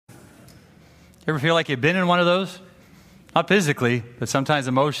You ever feel like you've been in one of those? Not physically, but sometimes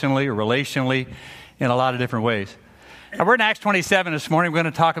emotionally or relationally in a lot of different ways. Now, we're in Acts 27 this morning. We're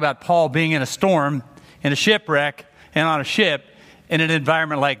going to talk about Paul being in a storm, in a shipwreck, and on a ship in an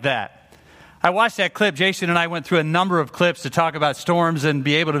environment like that. I watched that clip. Jason and I went through a number of clips to talk about storms and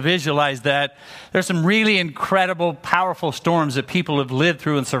be able to visualize that. There's some really incredible, powerful storms that people have lived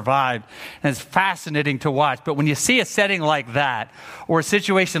through and survived. And it's fascinating to watch. But when you see a setting like that or a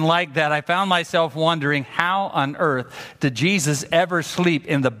situation like that, I found myself wondering, how on earth did Jesus ever sleep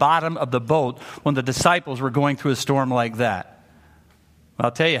in the bottom of the boat when the disciples were going through a storm like that? Well,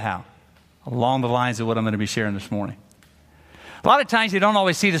 I'll tell you how, along the lines of what I'm going to be sharing this morning. A lot of times you don't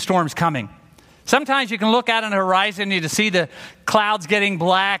always see the storms coming. Sometimes you can look out on the horizon and you see the clouds getting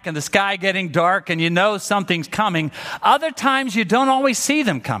black and the sky getting dark and you know something's coming. Other times you don't always see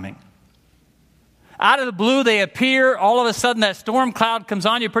them coming. Out of the blue they appear. All of a sudden that storm cloud comes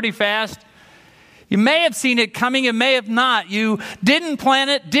on you pretty fast. You may have seen it coming, you may have not. You didn't plan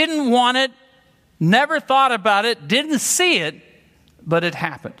it, didn't want it, never thought about it, didn't see it, but it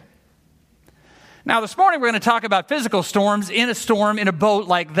happened. Now, this morning we're going to talk about physical storms in a storm in a boat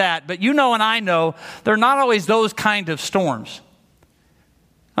like that. But you know and I know they're not always those kind of storms.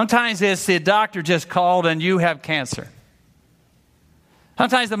 Sometimes it's the doctor just called and you have cancer.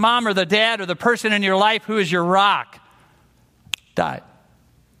 Sometimes the mom or the dad or the person in your life who is your rock died.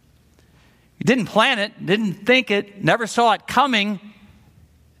 You didn't plan it, didn't think it, never saw it coming,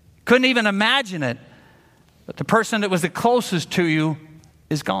 couldn't even imagine it. But the person that was the closest to you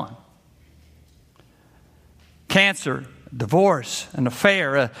is gone. Cancer, divorce, an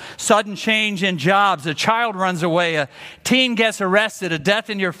affair, a sudden change in jobs, a child runs away, a teen gets arrested, a death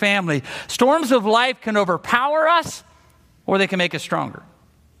in your family. Storms of life can overpower us or they can make us stronger.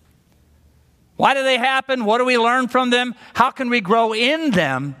 Why do they happen? What do we learn from them? How can we grow in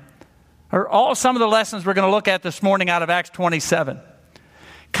them? Are all some of the lessons we're going to look at this morning out of Acts 27.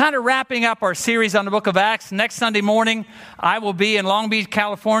 Kind of wrapping up our series on the book of Acts. Next Sunday morning, I will be in Long Beach,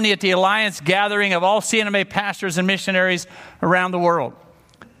 California at the Alliance gathering of all CNMA pastors and missionaries around the world.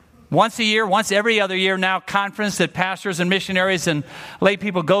 Once a year, once every other year now, conference that pastors and missionaries and lay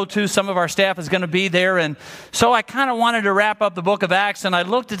people go to. Some of our staff is going to be there. And so I kind of wanted to wrap up the book of Acts, and I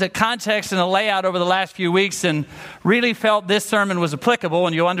looked at the context and the layout over the last few weeks and really felt this sermon was applicable,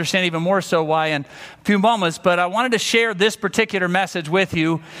 and you'll understand even more so why in a few moments. But I wanted to share this particular message with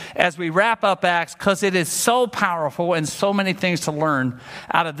you as we wrap up Acts, because it is so powerful and so many things to learn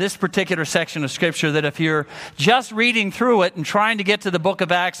out of this particular section of Scripture that if you're just reading through it and trying to get to the book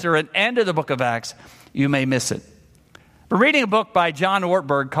of Acts or an end of the book of Acts, you may miss it. We're reading a book by John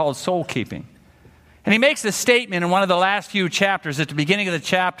Ortberg called Soul Keeping. And he makes a statement in one of the last few chapters at the beginning of the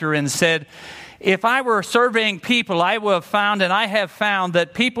chapter and said, if I were surveying people, I would have found, and I have found,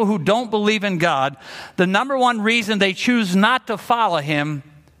 that people who don't believe in God, the number one reason they choose not to follow him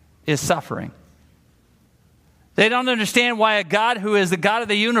is suffering. They don't understand why a God who is the God of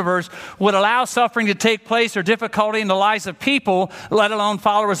the universe would allow suffering to take place or difficulty in the lives of people, let alone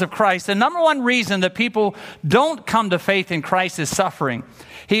followers of Christ. The number one reason that people don't come to faith in Christ is suffering.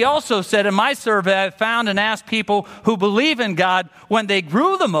 He also said, in my survey, I found and asked people who believe in God when they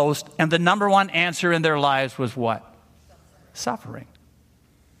grew the most, and the number one answer in their lives was what? Suffering.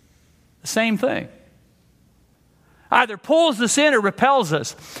 The same thing. Either pulls us in or repels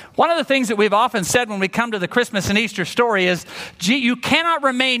us. One of the things that we've often said when we come to the Christmas and Easter story is, you cannot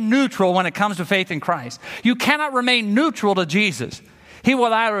remain neutral when it comes to faith in Christ. You cannot remain neutral to Jesus. He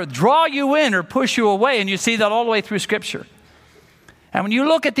will either draw you in or push you away, and you see that all the way through Scripture. And when you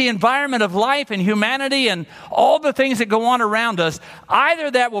look at the environment of life and humanity and all the things that go on around us, either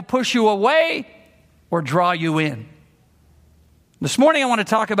that will push you away or draw you in. This morning I want to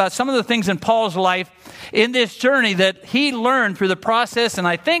talk about some of the things in Paul's life in this journey that he learned through the process, and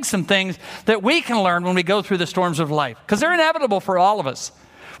I think some things that we can learn when we go through the storms of life, because they're inevitable for all of us.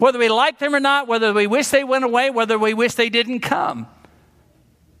 Whether we like them or not, whether we wish they went away, whether we wish they didn't come,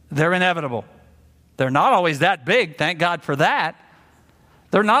 they're inevitable. They're not always that big, thank God for that.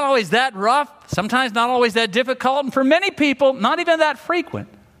 They're not always that rough, sometimes not always that difficult, and for many people, not even that frequent.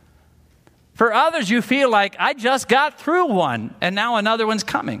 For others, you feel like, I just got through one, and now another one's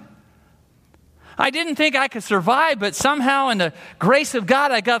coming. I didn't think I could survive, but somehow in the grace of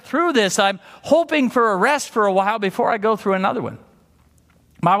God, I got through this. I'm hoping for a rest for a while before I go through another one.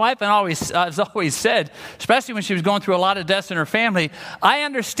 My wife has always said, especially when she was going through a lot of deaths in her family, I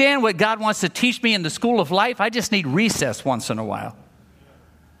understand what God wants to teach me in the school of life. I just need recess once in a while.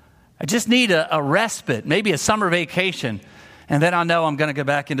 I just need a respite, maybe a summer vacation. And then I know I'm going to go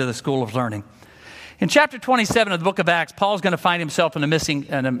back into the school of learning. In chapter 27 of the book of Acts, Paul's going to find himself in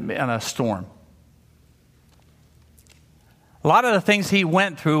a storm. A lot of the things he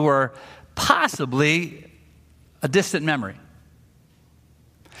went through were possibly a distant memory.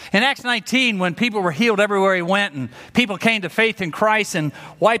 In Acts 19, when people were healed everywhere he went and people came to faith in Christ and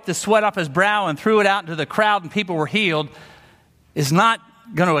wiped the sweat off his brow and threw it out into the crowd and people were healed, is not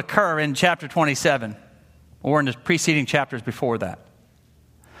going to occur in chapter 27 or in the preceding chapters before that.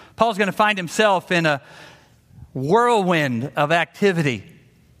 Paul's going to find himself in a whirlwind of activity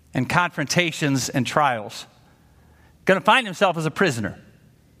and confrontations and trials. Going to find himself as a prisoner,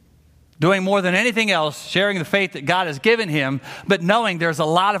 doing more than anything else, sharing the faith that God has given him, but knowing there's a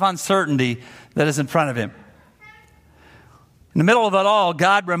lot of uncertainty that is in front of him. In the middle of it all,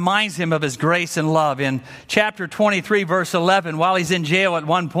 God reminds him of his grace and love. In chapter 23, verse 11, while he's in jail at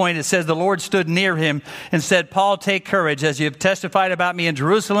one point, it says, the Lord stood near him and said, Paul, take courage. As you have testified about me in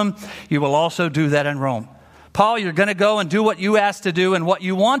Jerusalem, you will also do that in Rome. Paul, you're going to go and do what you asked to do and what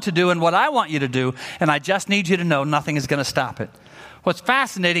you want to do and what I want you to do. And I just need you to know nothing is going to stop it. What's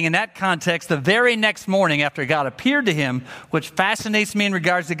fascinating in that context, the very next morning after God appeared to him, which fascinates me in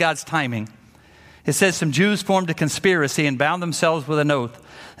regards to God's timing, it says some Jews formed a conspiracy and bound themselves with an oath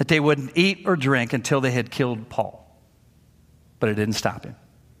that they wouldn't eat or drink until they had killed Paul. But it didn't stop him.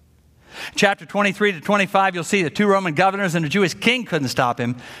 Chapter 23 to 25, you'll see that 2 Roman governors and a Jewish king couldn't stop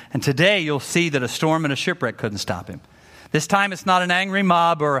him. And today you'll see that a storm and a shipwreck couldn't stop him. This time it's not an angry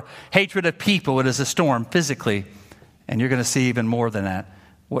mob or a hatred of people. It is a storm physically. And you're going to see even more than that,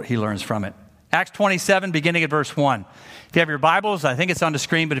 what he learns from it. Acts 27, beginning at verse 1. If you have your Bibles, I think it's on the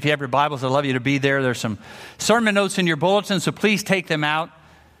screen, but if you have your Bibles, I'd love you to be there. There's some sermon notes in your bulletin, so please take them out.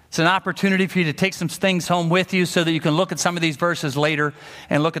 It's an opportunity for you to take some things home with you so that you can look at some of these verses later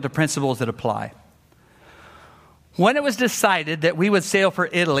and look at the principles that apply. When it was decided that we would sail for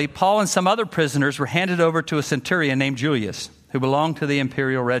Italy, Paul and some other prisoners were handed over to a centurion named Julius, who belonged to the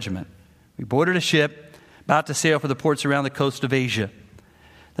imperial regiment. We boarded a ship about to sail for the ports around the coast of Asia.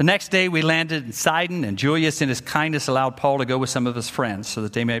 The next day we landed in Sidon, and Julius in his kindness allowed Paul to go with some of his friends so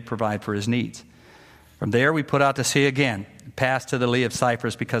that they might provide for his needs. From there we put out to sea again and passed to the lee of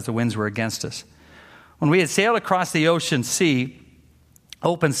Cyprus because the winds were against us. When we had sailed across the open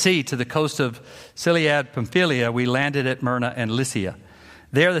sea to the coast of Gilead, Pamphylia, we landed at Myrna and Lycia.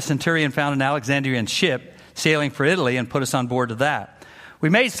 There the centurion found an Alexandrian ship sailing for Italy and put us on board of that. We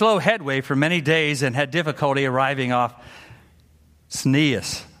made slow headway for many days and had difficulty arriving off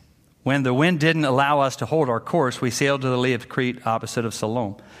Sneus. When the wind didn't allow us to hold our course, we sailed to the lee of Crete opposite of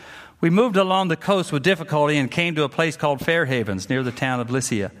Salome. We moved along the coast with difficulty and came to a place called Fair Havens near the town of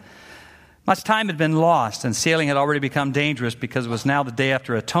Lycia. Much time had been lost and sailing had already become dangerous because it was now the day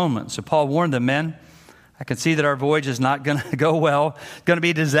after atonement. So Paul warned the men, I can see that our voyage is not going to go well, going to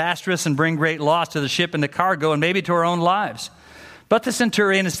be disastrous and bring great loss to the ship and the cargo and maybe to our own lives. But the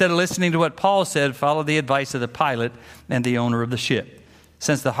centurion, instead of listening to what Paul said, followed the advice of the pilot and the owner of the ship.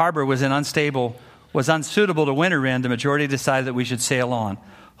 Since the harbor was unsuitable to winter in, the majority decided that we should sail on,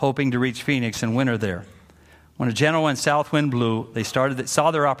 hoping to reach Phoenix and winter there. When a gentle and south wind blew, they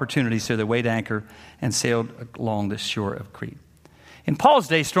saw their opportunity, so they weighed anchor and sailed along the shore of Crete. In Paul's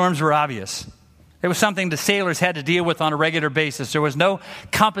day, storms were obvious. It was something the sailors had to deal with on a regular basis. There was no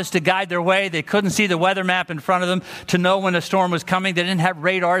compass to guide their way. They couldn't see the weather map in front of them to know when a storm was coming. They didn't have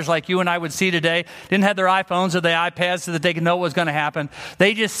radars like you and I would see today. Didn't have their iPhones or the iPads so that they could know what was going to happen.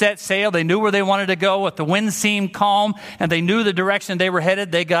 They just set sail. They knew where they wanted to go. If the wind seemed calm and they knew the direction they were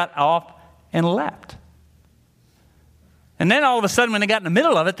headed, they got off and left. And then all of a sudden, when they got in the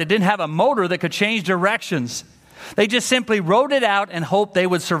middle of it, they didn't have a motor that could change directions. They just simply rode it out and hoped they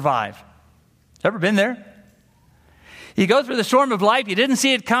would survive. Ever been there? You go through the storm of life, you didn't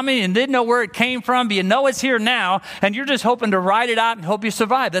see it coming and didn't know where it came from, but you know it's here now, and you're just hoping to ride it out and hope you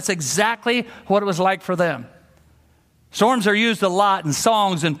survive. That's exactly what it was like for them. Storms are used a lot in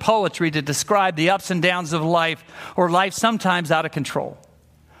songs and poetry to describe the ups and downs of life, or life sometimes out of control.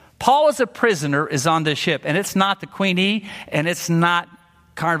 Paul as a prisoner is on this ship, and it's not the Queen E, and it's not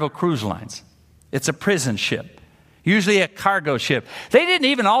Carnival Cruise Lines. It's a prison ship. Usually a cargo ship. They didn't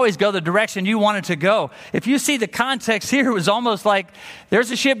even always go the direction you wanted to go. If you see the context here, it was almost like there's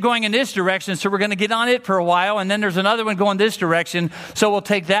a ship going in this direction, so we're going to get on it for a while, and then there's another one going this direction, so we'll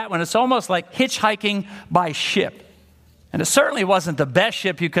take that one. It's almost like hitchhiking by ship. And it certainly wasn't the best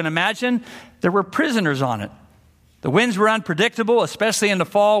ship you can imagine. There were prisoners on it. The winds were unpredictable, especially in the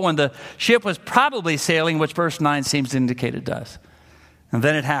fall when the ship was probably sailing, which verse 9 seems to indicate it does. And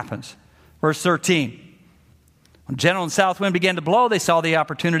then it happens. Verse 13. When gentle and south wind began to blow, they saw the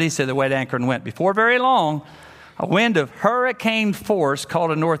opportunity, so they weighed anchor and went. Before very long, a wind of hurricane force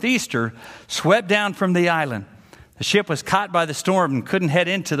called a northeaster swept down from the island. The ship was caught by the storm and couldn't head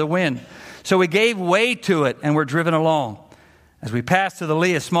into the wind. So we gave way to it and were driven along. As we passed to the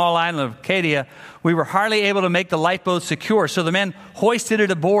lee, a small island of Acadia, we were hardly able to make the lifeboat secure, so the men hoisted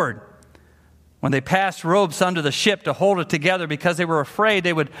it aboard. When they passed ropes under the ship to hold it together because they were afraid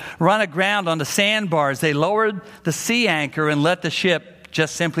they would run aground on the sandbars, they lowered the sea anchor and let the ship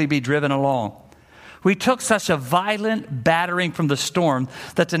just simply be driven along. We took such a violent battering from the storm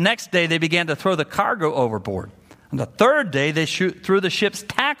that the next day they began to throw the cargo overboard. On the third day, they threw the ship's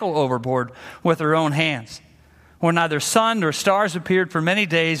tackle overboard with their own hands. When neither sun nor stars appeared for many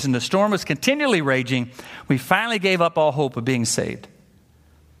days and the storm was continually raging, we finally gave up all hope of being saved.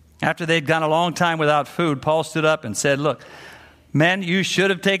 After they'd gone a long time without food, Paul stood up and said, "Look, men, you should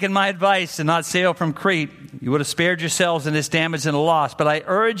have taken my advice and not sail from Crete. You would have spared yourselves in this damage and loss. But I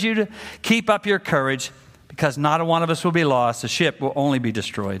urge you to keep up your courage, because not a one of us will be lost. The ship will only be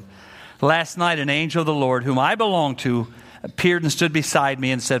destroyed." Last night, an angel of the Lord, whom I belong to, appeared and stood beside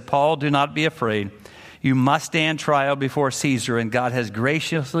me and said, "Paul, do not be afraid. You must stand trial before Caesar, and God has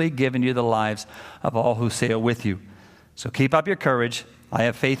graciously given you the lives of all who sail with you. So keep up your courage. I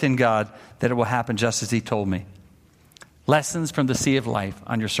have faith in God that it will happen just as he told me." Lessons from the Sea of Life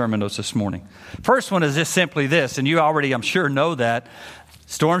on your sermon notes this morning. First one is just simply this, and you already, I'm sure, know that.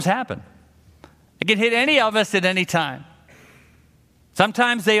 Storms happen. It can hit any of us at any time.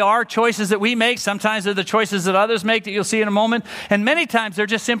 Sometimes they are choices that we make. Sometimes they're the choices that others make that you'll see in a moment. And many times they're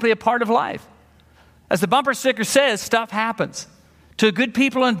just simply a part of life. As the bumper sticker says, stuff happens to good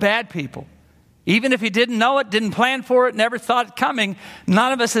people and bad people. Even if you didn't know it, didn't plan for it, never thought it coming,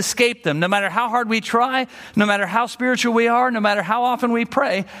 none of us escape them. No matter how hard we try, no matter how spiritual we are, no matter how often we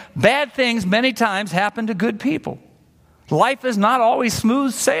pray, bad things many times happen to good people. Life is not always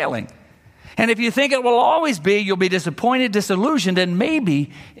smooth sailing. And if you think it will always be, you'll be disappointed, disillusioned, and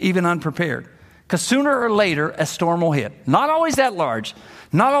maybe even unprepared. Because sooner or later, a storm will hit. Not always that large,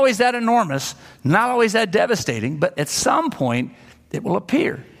 not always that enormous, not always that devastating, but at some point, it will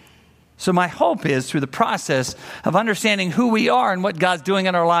appear. So my hope is through the process of understanding who we are and what God's doing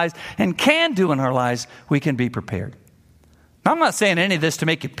in our lives and can do in our lives, we can be prepared. Now, I'm not saying any of this to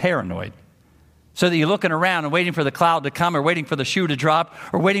make you paranoid, so that you're looking around and waiting for the cloud to come or waiting for the shoe to drop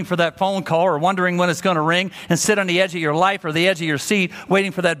or waiting for that phone call or wondering when it's going to ring and sit on the edge of your life or the edge of your seat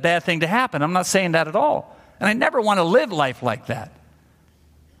waiting for that bad thing to happen. I'm not saying that at all. And I never want to live life like that.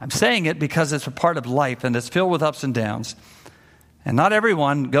 I'm saying it because it's a part of life and it's filled with ups and downs. And not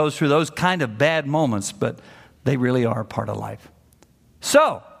everyone goes through those kind of bad moments, but they really are a part of life.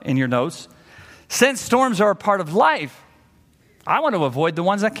 So, in your notes, since storms are a part of life, I want to avoid the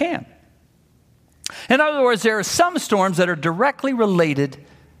ones I can. In other words, there are some storms that are directly related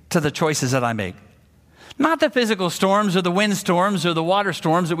to the choices that I make. Not the physical storms or the wind storms or the water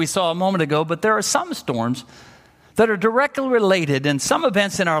storms that we saw a moment ago, but there are some storms that are directly related and some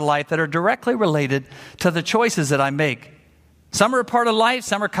events in our life that are directly related to the choices that I make. Some are a part of life,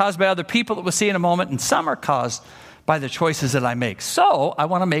 some are caused by other people that we'll see in a moment, and some are caused by the choices that I make. So I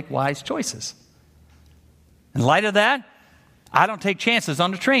want to make wise choices. In light of that, I don't take chances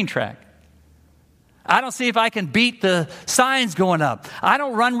on the train track. I don't see if I can beat the signs going up. I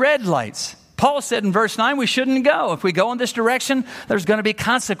don't run red lights. Paul said in verse 9, we shouldn't go. If we go in this direction, there's going to be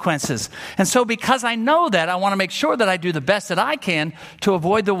consequences. And so because I know that, I want to make sure that I do the best that I can to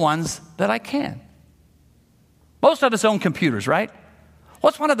avoid the ones that I can. Most of us own computers, right?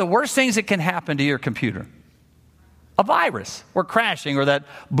 What's one of the worst things that can happen to your computer? A virus or crashing or that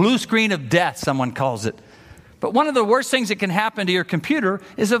blue screen of death, someone calls it. But one of the worst things that can happen to your computer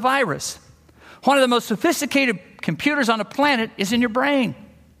is a virus. One of the most sophisticated computers on the planet is in your brain.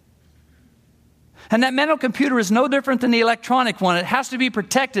 And that mental computer is no different than the electronic one. It has to be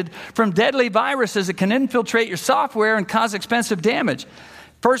protected from deadly viruses that can infiltrate your software and cause expensive damage.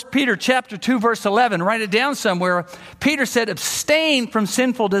 1 Peter chapter 2, verse 11, write it down somewhere. Peter said, abstain from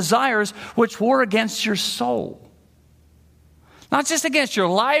sinful desires which war against your soul. Not just against your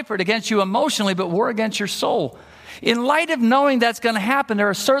life or against you emotionally, but war against your soul. In light of knowing that's going to happen, there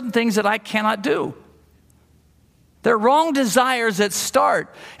are certain things that I cannot do. They're wrong desires that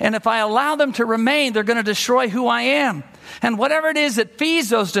start, and if I allow them to remain, they're going to destroy who I am. And whatever it is that feeds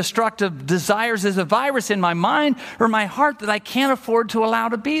those destructive desires is a virus in my mind or my heart that I can't afford to allow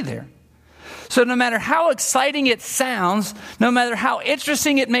to be there. So no matter how exciting it sounds, no matter how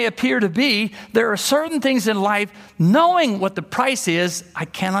interesting it may appear to be, there are certain things in life, knowing what the price is, I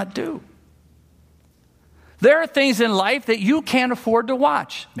cannot do. There are things in life that you can't afford to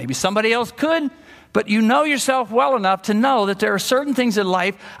watch. Maybe somebody else could, but you know yourself well enough to know that there are certain things in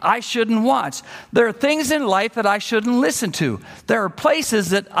life I shouldn't watch. There are things in life that I shouldn't listen to. There are places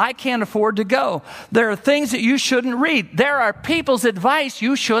that I can't afford to go. There are things that you shouldn't read. There are people's advice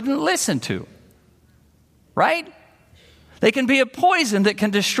you shouldn't listen to. Right? They can be a poison that can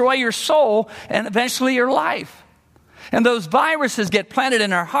destroy your soul and eventually your life. And those viruses get planted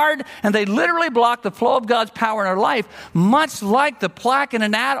in our heart, and they literally block the flow of God's power in our life, much like the plaque in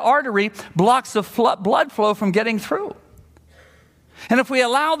an artery blocks the blood flow from getting through. And if we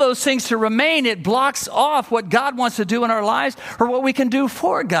allow those things to remain, it blocks off what God wants to do in our lives or what we can do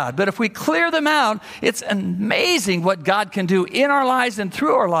for God. But if we clear them out, it's amazing what God can do in our lives and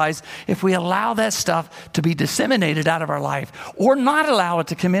through our lives if we allow that stuff to be disseminated out of our life or not allow it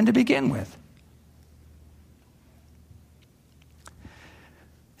to come in to begin with.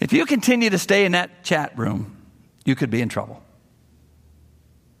 If you continue to stay in that chat room, you could be in trouble.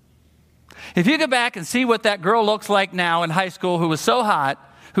 If you go back and see what that girl looks like now in high school who was so hot,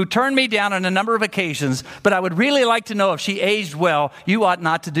 who turned me down on a number of occasions, but I would really like to know if she aged well, you ought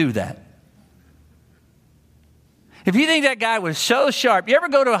not to do that. If you think that guy was so sharp, you ever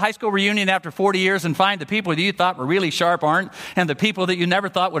go to a high school reunion after 40 years and find the people that you thought were really sharp aren't, and the people that you never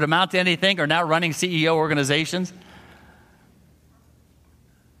thought would amount to anything are now running CEO organizations?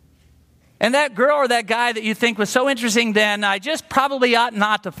 And that girl or that guy that you think was so interesting then, I just probably ought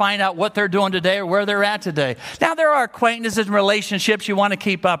not to find out what they're doing today or where they're at today. Now, there are acquaintances and relationships you want to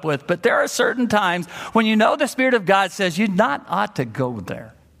keep up with, but there are certain times when you know the Spirit of God says you not ought to go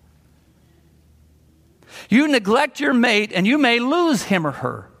there. You neglect your mate and you may lose him or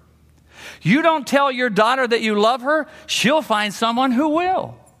her. You don't tell your daughter that you love her, she'll find someone who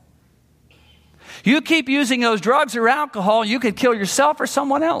will. You keep using those drugs or alcohol, you could kill yourself or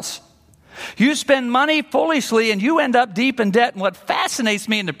someone else. You spend money foolishly and you end up deep in debt. And what fascinates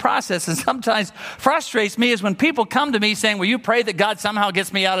me in the process and sometimes frustrates me is when people come to me saying, will you pray that God somehow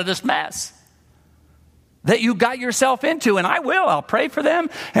gets me out of this mess that you got yourself into? And I will. I'll pray for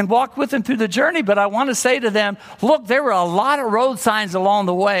them and walk with them through the journey. But I want to say to them, look, there were a lot of road signs along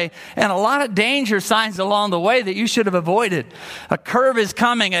the way and a lot of danger signs along the way that you should have avoided. A curve is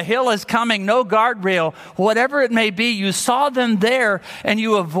coming. A hill is coming. No guardrail. Whatever it may be, you saw them there and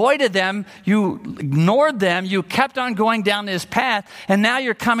you avoided them. You ignored them. You kept on going down this path. And now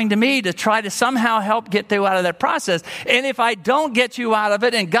you're coming to me to try to somehow help get you out of that process. And if I don't get you out of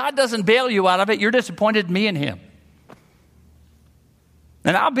it and God doesn't bail you out of it, you're disappointed me and him.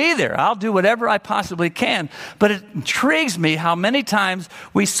 And I'll be there. I'll do whatever I possibly can. But it intrigues me how many times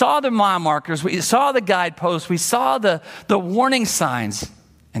we saw the mile markers, we saw the guideposts, we saw the warning signs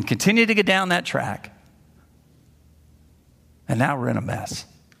and continue to get down that track. And now we're in a mess.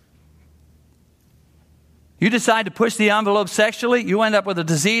 You decide to push the envelope sexually, you end up with a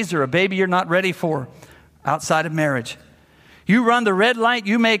disease or a baby you're not ready for outside of marriage. You run the red light,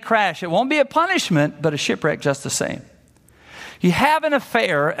 you may crash. It won't be a punishment, but a shipwreck just the same. You have an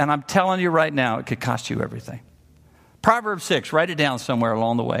affair, and I'm telling you right now, it could cost you everything. Proverbs 6, write it down somewhere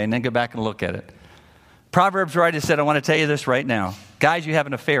along the way, and then go back and look at it. Proverbs writer said, I want to tell you this right now. Guys, you have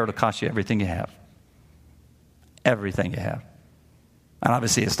an affair, it'll cost you everything you have. Everything you have. And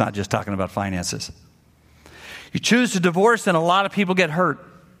obviously, it's not just talking about finances. You choose to divorce, and a lot of people get hurt.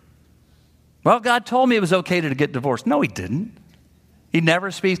 Well, God told me it was okay to get divorced. No, he didn't. He never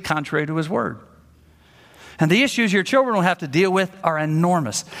speaks contrary to his word. And the issues your children will have to deal with are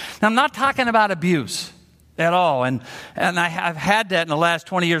enormous. Now, I'm not talking about abuse at all. And I've had that in the last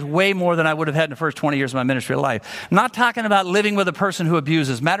 20 years, way more than I would have had in the first 20 years of my ministry life. I'm not talking about living with a person who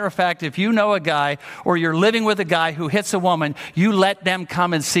abuses. Matter of fact, if you know a guy or you're living with a guy who hits a woman, you let them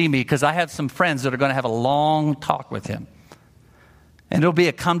come and see me because I have some friends that are going to have a long talk with him. And it'll be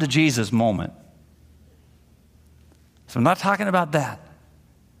a come to Jesus moment. So I'm not talking about that.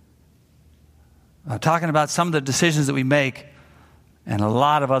 I'm talking about some of the decisions that we make, and a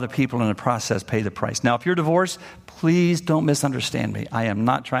lot of other people in the process pay the price. Now, if you're divorced, please don't misunderstand me. I am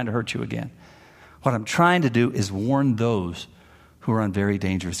not trying to hurt you again. What I'm trying to do is warn those who are on very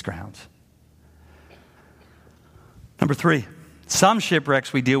dangerous grounds. Number 3, some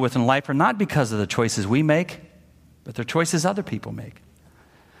shipwrecks we deal with in life are not because of the choices we make, but they're choices other people make.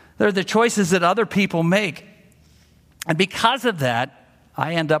 They're the choices that other people make. And because of that,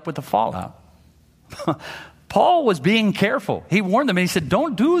 I end up with the fallout. Paul was being careful. He warned them and he said,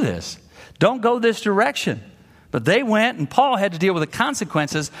 don't do this. Don't go this direction. But they went, and Paul had to deal with the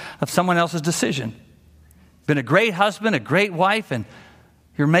consequences of someone else's decision. Been a great husband, a great wife, and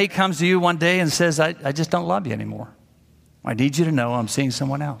your mate comes to you one day and says, I just don't love you anymore. I need you to know I'm seeing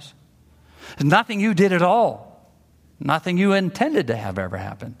someone else. There's nothing you did at all. Nothing you intended to have ever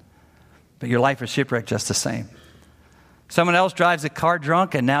happen. But your life is shipwrecked just the same. Someone else drives a car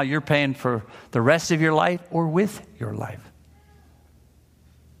drunk, and now you're paying for the rest of your life or with your life.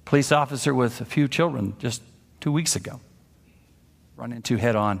 Police officer with a few children just 2 weeks ago. Run into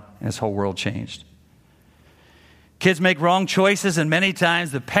head on, and his whole world changed. Kids make wrong choices, and many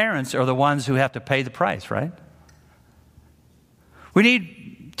times the parents are the ones who have to pay the price, right? We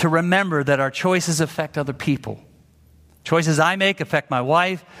need to remember that our choices affect other people. Choices I make affect my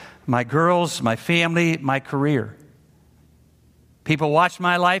wife, my girls, my family, my career. People watch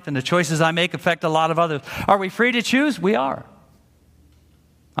my life, and the choices I make affect a lot of others. Are we free to choose? We are.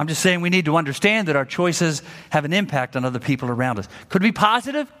 I'm just saying we need to understand that our choices have an impact on other people around us. Could be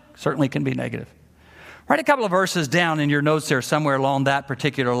positive, certainly can be negative. Write a couple of verses down in your notes there somewhere along that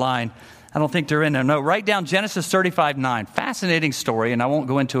particular line. I don't think they're in there. No, write down Genesis 35:9. Fascinating story, and I won't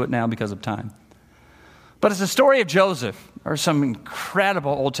go into it now because of time. But it's a story of Joseph. There are some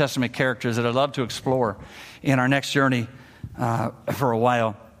incredible Old Testament characters that I'd love to explore in our next journey for a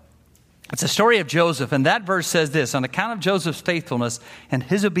while. It's a story of Joseph, and that verse says this: on account of Joseph's faithfulness and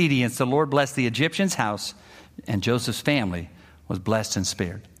his obedience, the Lord blessed the Egyptian's house, and Joseph's family was blessed and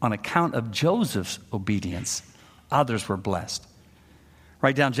spared. On account of Joseph's obedience, others were blessed.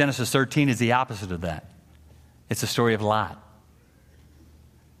 Write down Genesis 13 is the opposite of that. It's the story of Lot.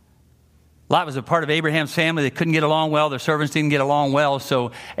 Lot was a part of Abraham's family. They couldn't get along well. Their servants didn't get along well.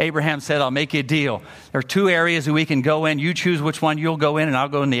 So Abraham said, I'll make you a deal. There are two areas that we can go in. You choose which one you'll go in, and I'll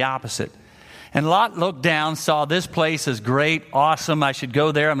go in the opposite. And Lot looked down, saw this place is great, awesome. I should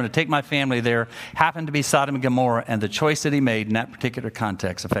go there. I'm going to take my family there. Happened to be Sodom and Gomorrah, and the choice that he made in that particular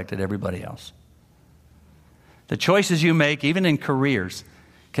context affected everybody else. The choices you make, even in careers,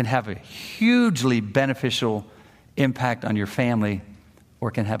 can have a hugely beneficial impact on your family, or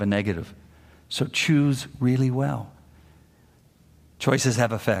can have a negative. So choose really well. Choices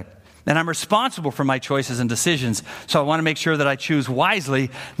have effect. And I'm responsible for my choices and decisions, so I want to make sure that I choose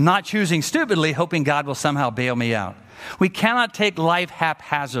wisely, not choosing stupidly, hoping God will somehow bail me out. We cannot take life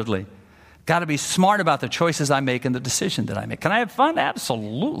haphazardly. Got to be smart about the choices I make and the decision that I make. Can I have fun?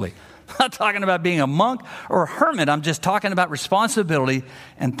 Absolutely. I'm not talking about being a monk or a hermit. I'm just talking about responsibility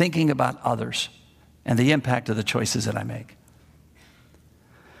and thinking about others and the impact of the choices that I make.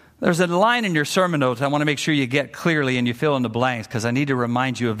 There's a line in your sermon notes I want to make sure you get clearly and you fill in the blanks, because I need to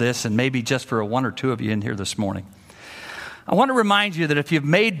remind you of this, and maybe just for one or two of you in here this morning. I want to remind you that if you've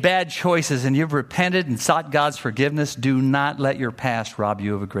made bad choices and you've repented and sought God's forgiveness, do not let your past rob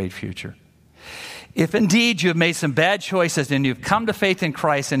you of a great future. If indeed you've made some bad choices and you've come to faith in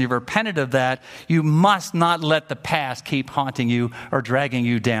Christ and you've repented of that, you must not let the past keep haunting you or dragging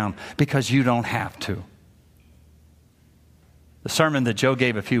you down, because you don't have to. The sermon that Joe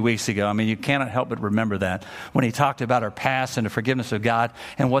gave a few weeks ago, I mean, you cannot help but remember that, when he talked about our past and the forgiveness of God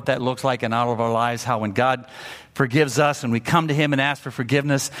and what that looks like in all of our lives, how when God forgives us and we come to him and ask for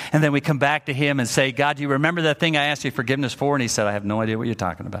forgiveness, and then we come back to him and say, God, do you remember that thing I asked you forgiveness for? And he said, I have no idea what you're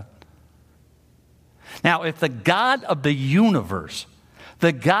talking about. Now, if the God of the universe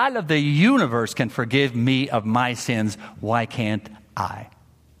can forgive me of my sins, why can't I?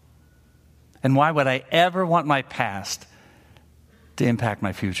 And why would I ever want my past to impact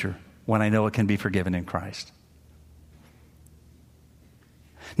my future when I know it can be forgiven in Christ?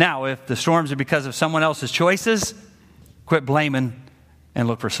 Now, if the storms are because of someone else's choices, quit blaming and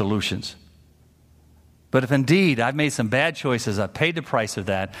look for solutions. But if indeed I've made some bad choices, I've paid the price of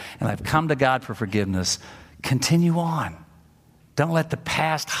that, and I've come to God for forgiveness, continue on. Don't let the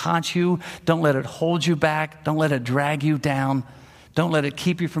past haunt you. Don't let it hold you back. Don't let it drag you down. Don't let it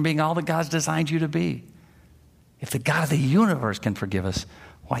keep you from being all that God's designed you to be. If the God of the universe can forgive us,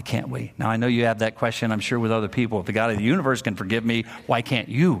 why can't we? Now, I know you have that question, I'm sure, with other people. If the God of the universe can forgive me, why can't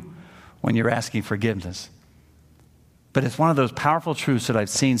you when you're asking forgiveness? But it's one of those powerful truths that I've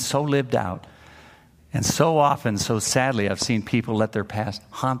seen so lived out. And so often, so sadly, I've seen people let their past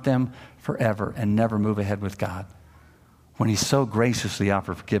haunt them forever and never move ahead with God, when He so graciously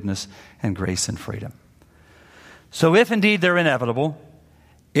offers forgiveness and grace and freedom. So if indeed they're inevitable,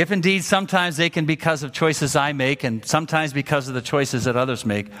 if indeed sometimes they can be because of choices I make and sometimes because of the choices that others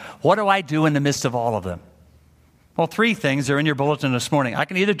make, what do I do in the midst of all of them? Well, three things are in your bulletin this morning. I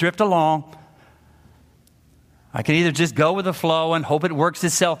can either drift along. I can either just go with the flow and hope it works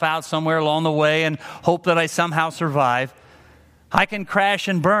itself out somewhere along the way and hope that I somehow survive. I can crash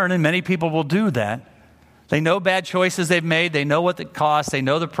and burn, and many people will do that. They know bad choices they've made. They know what it costs. They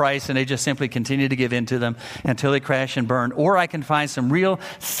know the price, and they just simply continue to give in to them until they crash and burn. Or I can find some real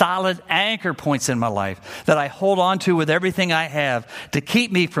solid anchor points in my life that I hold on to with everything I have to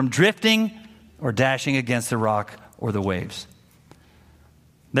keep me from drifting or dashing against the rock or the waves.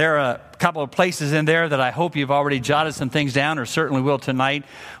 There are a couple of places in there that I hope you've already jotted some things down, or certainly will tonight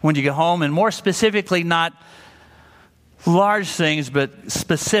when you get home, and more specifically, not large things, but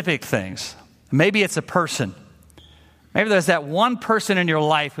specific things. Maybe it's a person. Maybe there's that one person in your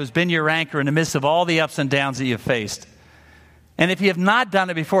life who's been your anchor in the midst of all the ups and downs that you've faced. And if you have not done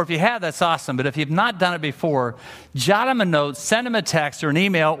it before, if you have, that's awesome. But if you've not done it before, jot them a note, send them a text or an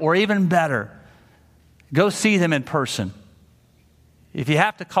email, or even better, go see them in person. If you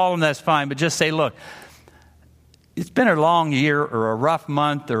have to call them, that's fine. But just say, look, it's been a long year or a rough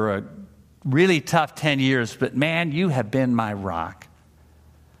month or a really tough 10 years, but man, you have been my rock.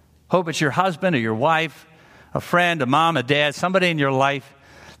 Hope it's your husband or your wife, a friend, a mom, a dad, somebody in your life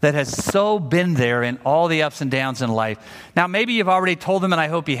that has so been there in all the ups and downs in life. Now, maybe you've already told them, and I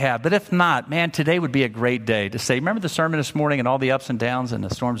hope you have. But if not, man, today would be a great day to say, remember the sermon this morning and all the ups and downs and the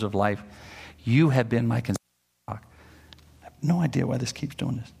storms of life? You have been my consistent rock. I have no idea why this keeps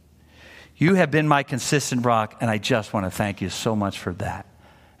doing this. You have been my consistent rock, and I just want to thank you so much for that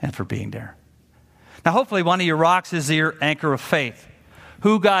and for being there. Now, hopefully one of your rocks is your anchor of faith,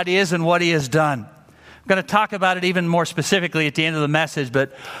 who God is and what he has done. I'm going to talk about it even more specifically at the end of the message,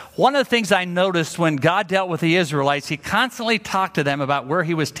 but one of the things I noticed when God dealt with the Israelites, he constantly talked to them about where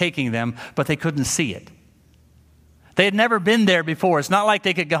he was taking them, but they couldn't see it. They had never been there before. It's not like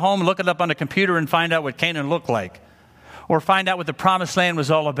they could go home and look it up on a computer and find out what Canaan looked like or find out what the promised land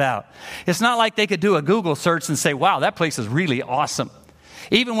was all about. It's not like they could do a Google search and say, wow, that place is really awesome.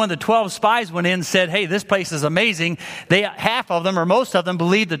 Even when the 12 spies went in and said, hey, this place is amazing, half of them or most of them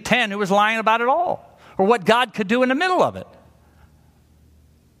believed the 10 who was lying about it all, or what God could do in the middle of it.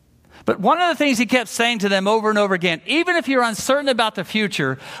 But one of the things he kept saying to them over and over again, even if you're uncertain about the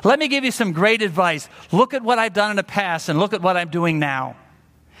future, let me give you some great advice. Look at what I've done in the past and look at what I'm doing now.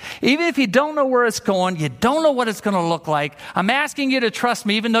 Even if you don't know where it's going, you don't know what it's going to look like, I'm asking you to trust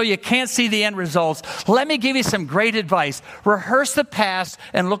me even though you can't see the end results. Let me give you some great advice. Rehearse the past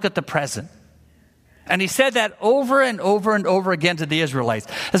and look at the present. And he said that over and over and over again to the Israelites.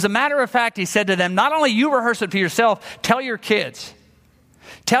 As a matter of fact, he said to them, not only you rehearse it for yourself, tell your kids.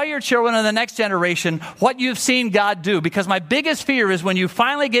 Tell your children and the next generation what you've seen God do. Because my biggest fear is when you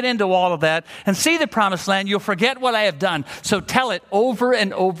finally get into all of that and see the promised land, you'll forget what I have done. So tell it over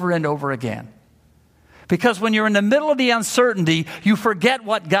and over and over again. Because when you're in the middle of the uncertainty, you forget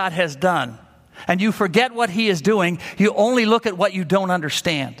what God has done. And you forget what he is doing. You only look at what you don't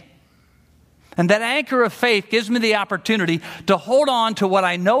understand. And that anchor of faith gives me the opportunity to hold on to what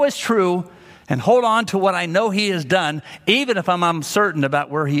I know is true and hold on to what I know he has done, even if I'm uncertain about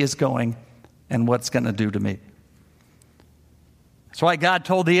where he is going and what's going to do to me. That's why God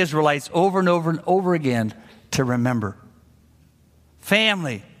told the Israelites over and over and over again to remember.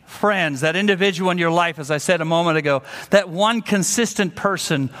 Family, friends, that individual in your life, as I said a moment ago, that one consistent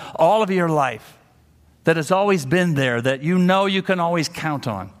person all of your life that has always been there, that you know you can always count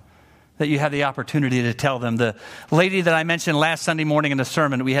on. That you have the opportunity to tell them. The lady that I mentioned last Sunday morning in the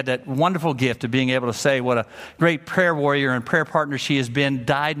sermon, we had that wonderful gift of being able to say what a great prayer warrior and prayer partner she has been,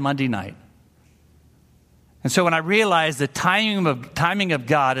 died Monday night. And so when I realized the timing of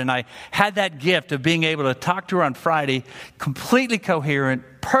God, and I had that gift of being able to talk to her on Friday, completely coherent,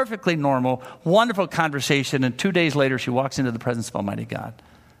 perfectly normal, wonderful conversation, and 2 days later she walks into the presence of Almighty God.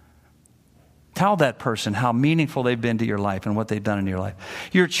 Tell that person how meaningful they've been to your life and what they've done in your life.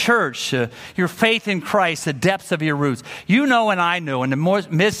 Your church, your faith in Christ, the depths of your roots. You know and I know in the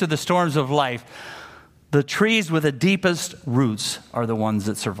midst of the storms of life, the trees with the deepest roots are the ones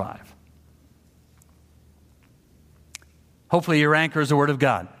that survive. Hopefully your anchor is the Word of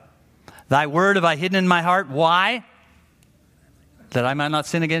God. Thy word have I hidden in my heart. Why? That I might not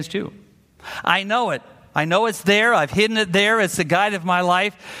sin against you. I know it. I know it's there. I've hidden it there. It's the guide of my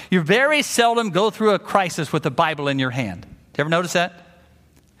life. You very seldom go through a crisis with the Bible in your hand. Do you ever notice that?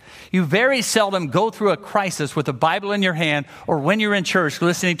 You very seldom go through a crisis with the Bible in your hand or when you're in church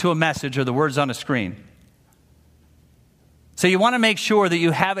listening to a message or the words on a screen. So you want to make sure that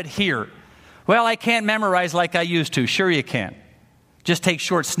you have it here. Well, I can't memorize like I used to. Sure you can. Just take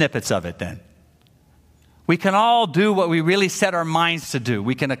short snippets of it then. We can all do what we really set our minds to do.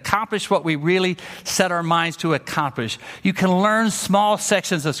 We can accomplish what we really set our minds to accomplish. You can learn small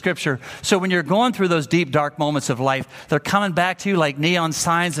sections of Scripture. So when you're going through those deep, dark moments of life, they're coming back to you like neon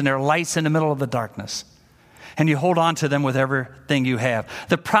signs and they're lights in the middle of the darkness. And you hold on to them with everything you have.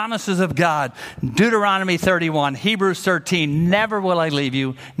 The promises of God, Deuteronomy 31, Hebrews 13, never will I leave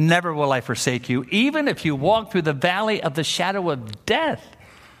you, never will I forsake you. Even if you walk through the valley of the shadow of death,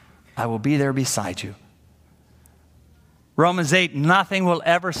 I will be there beside you. Romans 8, nothing will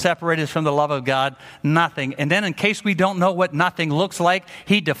ever separate us from the love of God. Nothing. And then in case we don't know what nothing looks like,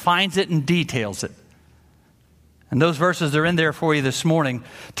 he defines it and details it. And those verses are in there for you this morning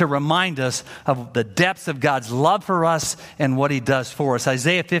to remind us of the depths of God's love for us and what he does for us.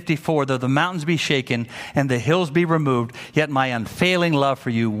 Isaiah 54, though the mountains be shaken and the hills be removed, yet my unfailing love for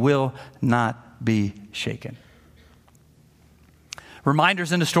you will not be shaken.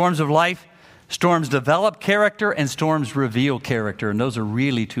 Reminders in the storms of life. Storms develop character and storms reveal character. And those are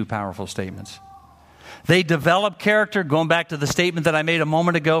really two powerful statements. They develop character, going back to the statement that I made a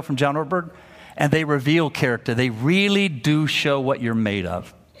moment ago from John Ortberg, and they reveal character. They really do show what you're made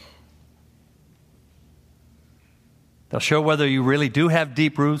of. They'll show whether you really do have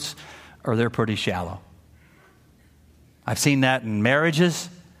deep roots or they're pretty shallow. I've seen that in marriages.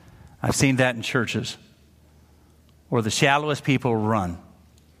 I've seen that in churches, where the shallowest people run.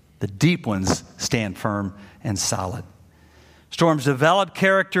 The deep ones stand firm and solid. Storms develop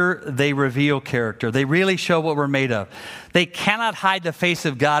character, they reveal character. They really show what we're made of. They cannot hide the face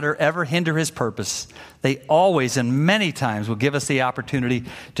of God or ever hinder his purpose. They always and many times will give us the opportunity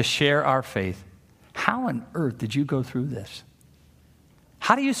to share our faith. How on earth did you go through this?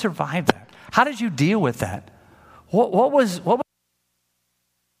 How do you survive that? How did you deal with that? What was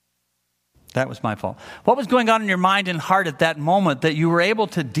that was my fault. What was going on in your mind and heart at that moment that you were able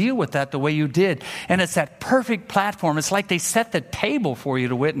to deal with that the way you did? And it's that perfect platform. It's like they set the table for you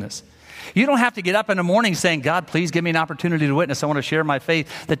to witness. You don't have to get up in the morning saying, God, please give me an opportunity to witness. I want to share my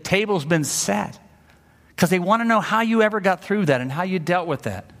faith. The table's been set because they want to know how you ever got through that and how you dealt with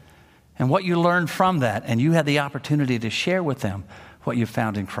that and what you learned from that. And you had the opportunity to share with them what you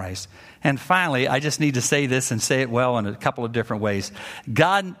found in Christ. And finally, I just need to say this and say it well in a couple of different ways.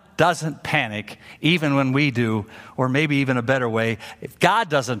 God doesn't panic even when we do, or maybe even a better way. If God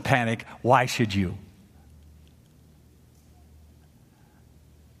doesn't panic, why should you?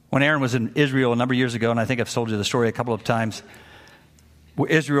 When Aaron was in Israel a number of years ago, and I think I've told you the story a couple of times, where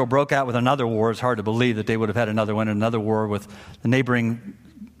Israel broke out with another war. It's hard to believe that they would have had another war with the neighboring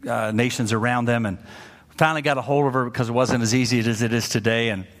nations around them, and finally got a hold of her because it wasn't as easy as it is today.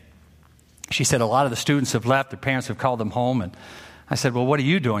 And she said, a lot of the students have left. Their parents have called them home. And I said, well, what are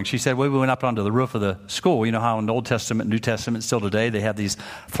you doing? She said, well, we went up onto the roof of the school. You know how in the Old Testament, New Testament, still today, they have these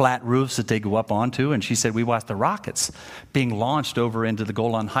flat roofs that they go up onto. And she said, we watched the rockets being launched over into the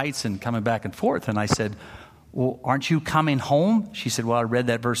Golan Heights and coming back and forth. And I said, well, aren't you coming home? She said, well, I read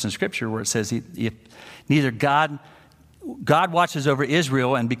that verse in Scripture where it says, if neither God watches over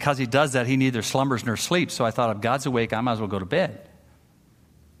Israel, and because he does that, he neither slumbers nor sleeps. So I thought, if God's awake, I might as well go to bed.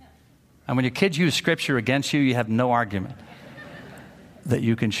 And when your kids use Scripture against you, you have no argument that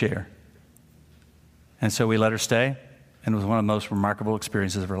you can share. And so we let her stay, and it was one of the most remarkable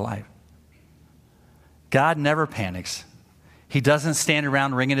experiences of her life. God never panics. He doesn't stand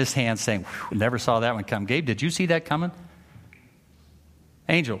around wringing his hands saying, never saw that one come. Gabe, did you see that coming?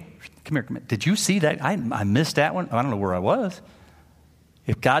 Angel, come here. Did you see that? I missed that one. I don't know where I was.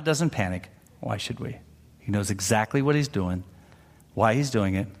 If God doesn't panic, why should we? He knows exactly what he's doing, why he's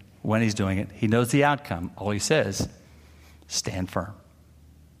doing it, when he's doing it. He knows the outcome. All he says, stand firm.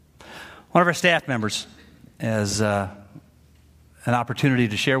 One of our staff members has an opportunity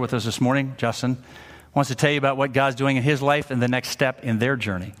to share with us this morning. Justin wants to tell you about what God's doing in his life and the next step in their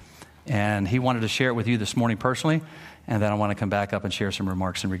journey. And he wanted to share it with you this morning personally. And then I want to come back up and share some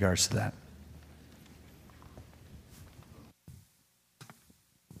remarks in regards to that.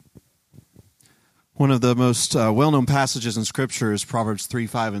 One of the most well-known passages in Scripture is Proverbs 3,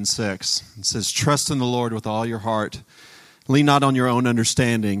 5, and 6. It says, trust in the Lord with all your heart. Lean not on your own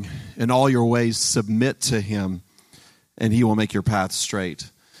understanding. In all your ways submit to him, and he will make your path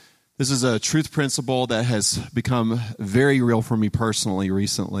straight. This is a truth principle that has become very real for me personally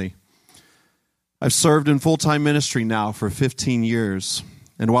recently. I've served in full-time ministry now for 15 years,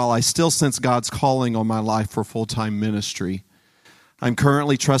 and while I still sense God's calling on my life for full-time ministry, I'm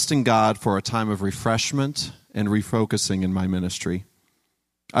currently trusting God for a time of refreshment and refocusing in my ministry.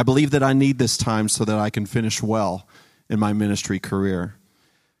 I believe that I need this time so that I can finish well in my ministry career.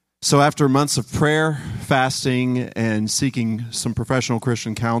 So after months of prayer, fasting, and seeking some professional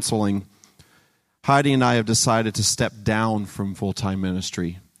Christian counseling, Heidi and I have decided to step down from full-time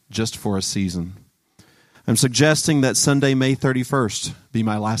ministry just for a season. I'm suggesting that Sunday, May 31st, be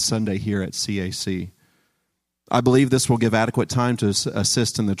my last Sunday here at CAC. I believe this will give adequate time to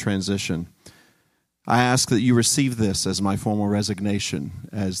assist in the transition. I ask that you receive this as my formal resignation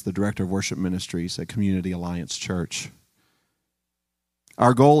as the Director of Worship Ministries at Community Alliance Church.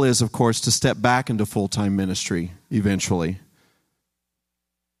 Our goal is, of course, to step back into full-time ministry eventually.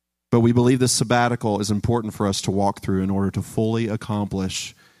 But we believe this sabbatical is important for us to walk through in order to fully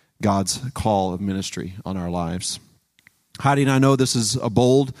accomplish God's call of ministry on our lives. Heidi and I know this is a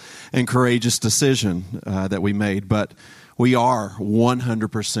bold and courageous decision that we made, but we are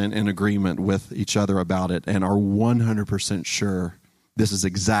 100% in agreement with each other about it and are 100% sure this is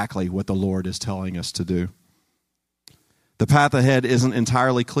exactly what the Lord is telling us to do. The path ahead isn't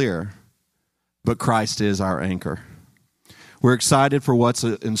entirely clear, but Christ is our anchor. We're excited for what's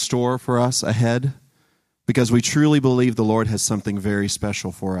in store for us ahead because we truly believe the Lord has something very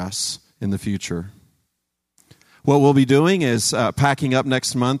special for us in the future. What we'll be doing is packing up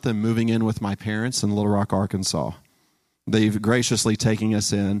next month and moving in with my parents in Little Rock, Arkansas. They've graciously taken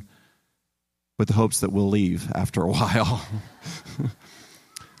us in with the hopes that we'll leave after a while.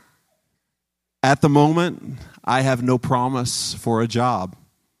 At the moment, I have no promise for a job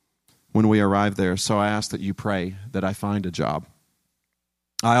when we arrive there, so I ask that you pray that I find a job.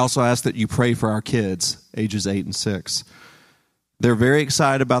 I also ask that you pray for our kids, ages 8 and 6. They're very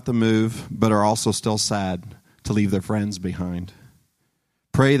excited about the move, but are also still sad to leave their friends behind.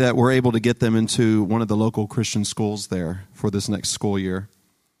 Pray that we're able to get them into one of the local Christian schools there for this next school year.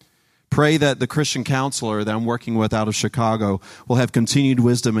 Pray that the Christian counselor that I'm working with out of Chicago will have continued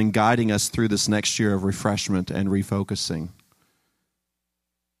wisdom in guiding us through this next year of refreshment and refocusing.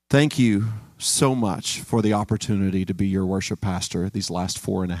 Thank you so much for the opportunity to be your worship pastor these last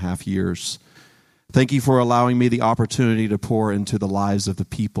 4.5 years. Thank you for allowing me the opportunity to pour into the lives of the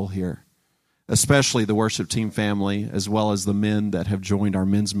people here, especially the worship team family, as well as the men that have joined our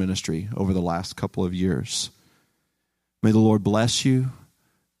men's ministry over the last couple of years. May the Lord bless you.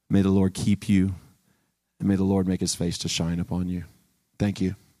 May the Lord keep you. And may the Lord make his face to shine upon you. Thank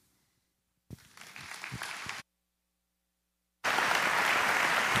you.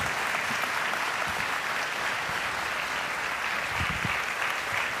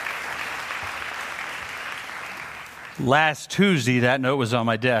 Last Tuesday, that note was on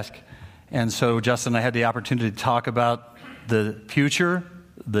my desk. And so Justin and I had the opportunity to talk about the future,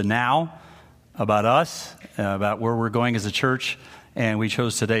 the now, about us, about where we're going as a church. And we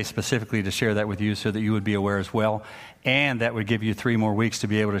chose today specifically to share that with you so that you would be aware as well. And that would give you 3 more weeks to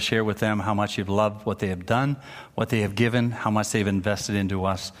be able to share with them how much you've loved what they have done, what they have given, how much they've invested into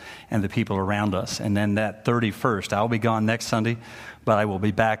us and the people around us. And then that 31st, I'll be gone next Sunday, but I will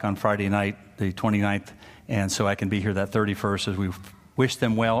be back on Friday night, the 29th. And so I can be here that 31st as we wish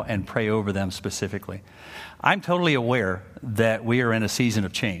them well and pray over them specifically. I'm totally aware that we are in a season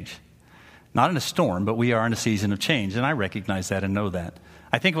of change. Not in a storm, but we are in a season of change, and I recognize that and know that.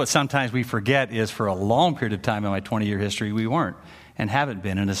 I think what sometimes we forget is for a long period of time in my 20-year history, we weren't and haven't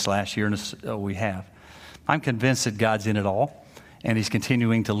been in this last year, and we have. I'm convinced that God's in it all, and he's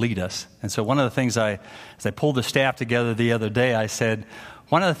continuing to lead us. And so one of the things as I pulled the staff together the other day, I said,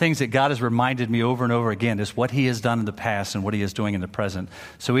 one of the things that God has reminded me over and over again is what he has done in the past and what he is doing in the present.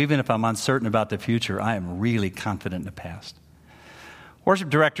 So even if I'm uncertain about the future, I am really confident in the past. Worship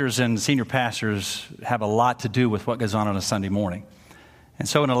directors and senior pastors have a lot to do with what goes on a Sunday morning. And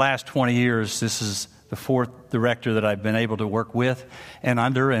so in the last 20 years, this is the 4th director that I've been able to work with and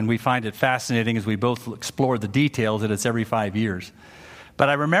under, and we find it fascinating as we both explore the details that it's every 5 years. But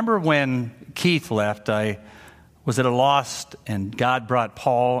I remember when Keith left, I was at a loss, and God brought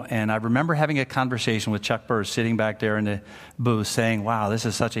Paul, and I remember having a conversation with Chuck Burr sitting back there in the booth saying, wow, this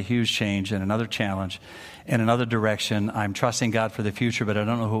is such a huge change and another challenge in another direction. I'm trusting God for the future, but I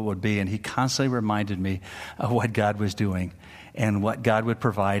don't know who it would be. And he constantly reminded me of what God was doing and what God would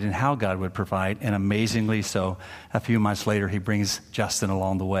provide and how God would provide. And amazingly so, a few months later, he brings Justin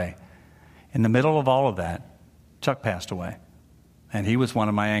along the way. In the middle of all of that, Chuck passed away. And he was one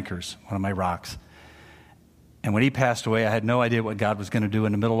of my anchors, one of my rocks. And when he passed away, I had no idea what God was going to do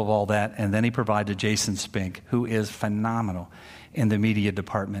in the middle of all that. And then he provided Jason Spink, who is phenomenal in the media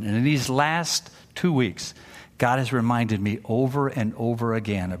department. And in these last 2 weeks, God has reminded me over and over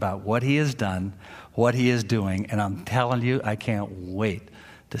again about what he has done, what he is doing. And I'm telling you, I can't wait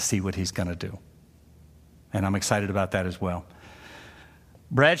to see what he's going to do. And I'm excited about that as well.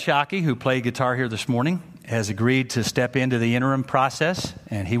 Brad Shockey, who played guitar here this morning, has agreed to step into the interim process,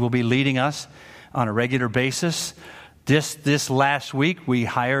 and he will be leading us on a regular basis. This last week, we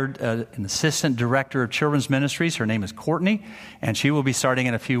hired an assistant director of children's ministries. Her name is Courtney, and she will be starting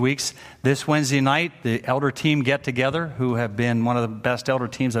in a few weeks. This Wednesday night, the elder team get together, who have been one of the best elder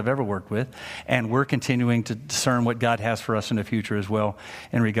teams I've ever worked with, and we're continuing to discern what God has for us in the future as well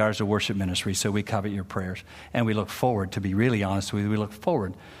in regards to worship ministry. So we covet your prayers, and we look forward, to be really honest with you, we look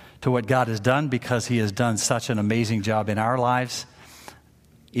forward to what God has done, because he has done such an amazing job in our lives,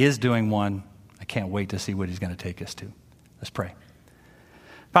 is doing one. I can't wait to see what he's going to take us to. Let's pray.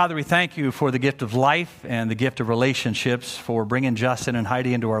 Father, we thank you for the gift of life and the gift of relationships, for bringing Justin and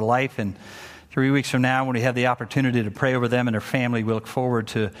Heidi into our life and 3 weeks from now, when we have the opportunity to pray over them and their family, we look forward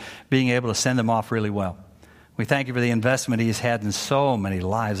to being able to send them off really well. We thank you for the investment he's had in so many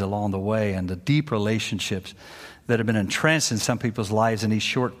lives along the way and the deep relationships that have been entrenched in some people's lives in these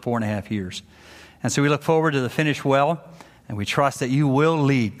short 4.5 years. And so we look forward to the finish well, and we trust that you will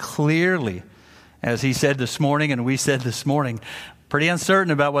lead clearly, as he said this morning and we said this morning, pretty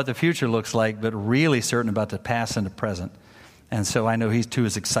uncertain about what the future looks like, but really certain about the past and the present. And so I know he too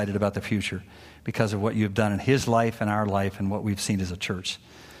is excited about the future because of what you've done in his life and our life and what we've seen as a church.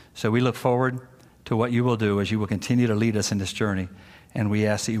 So we look forward to what you will do as you will continue to lead us in this journey. And we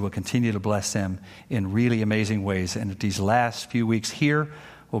ask that you will continue to bless them in really amazing ways. And that these last few weeks here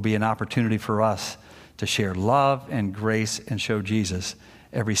will be an opportunity for us to share love and grace and show Jesus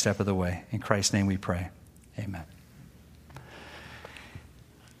every step of the way. In Christ's name we pray. Amen.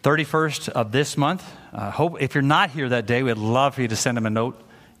 31st of this month. If you're not here that day, we'd love for you to send them a note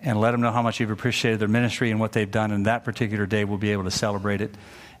and let them know how much you've appreciated their ministry and what they've done. And that particular day, we'll be able to celebrate it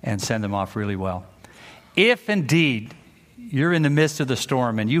and send them off really well. If indeed you're in the midst of the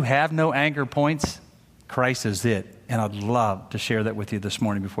storm and you have no anchor points, Christ is it. And I'd love to share that with you this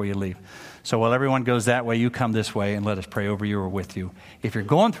morning before you leave. So while everyone goes that way, you come this way and let us pray over you or with you. If you're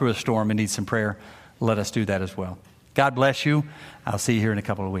going through a storm and need some prayer, let us do that as well. God bless you. I'll see you here in a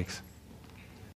couple of weeks.